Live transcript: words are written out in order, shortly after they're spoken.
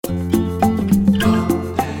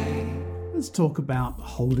Let's talk about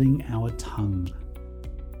holding our tongue.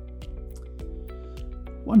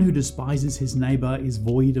 One who despises his neighbour is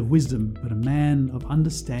void of wisdom, but a man of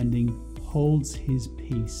understanding holds his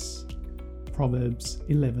peace. Proverbs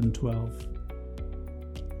 11:12.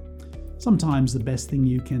 Sometimes the best thing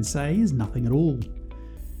you can say is nothing at all.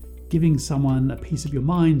 Giving someone a piece of your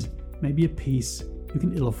mind may be a piece you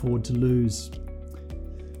can ill afford to lose.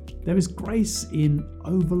 There is grace in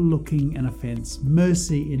overlooking an offence,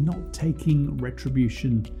 mercy in not taking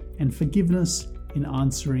retribution, and forgiveness in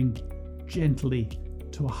answering gently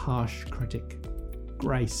to a harsh critic.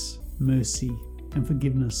 Grace, mercy, and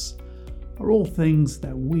forgiveness are all things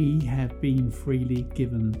that we have been freely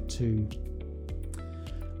given to.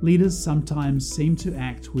 Leaders sometimes seem to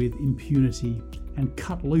act with impunity and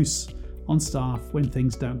cut loose on staff when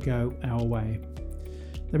things don't go our way.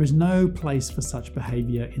 There is no place for such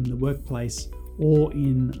behaviour in the workplace or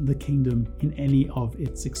in the kingdom in any of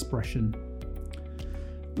its expression.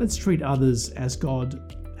 Let's treat others as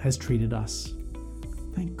God has treated us.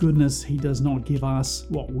 Thank goodness He does not give us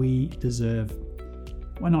what we deserve.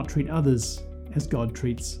 Why not treat others as God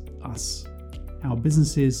treats us? Our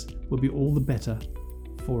businesses will be all the better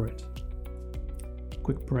for it.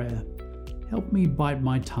 Quick prayer. Help me bite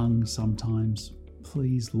my tongue sometimes,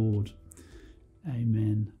 please, Lord.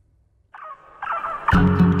 Amen.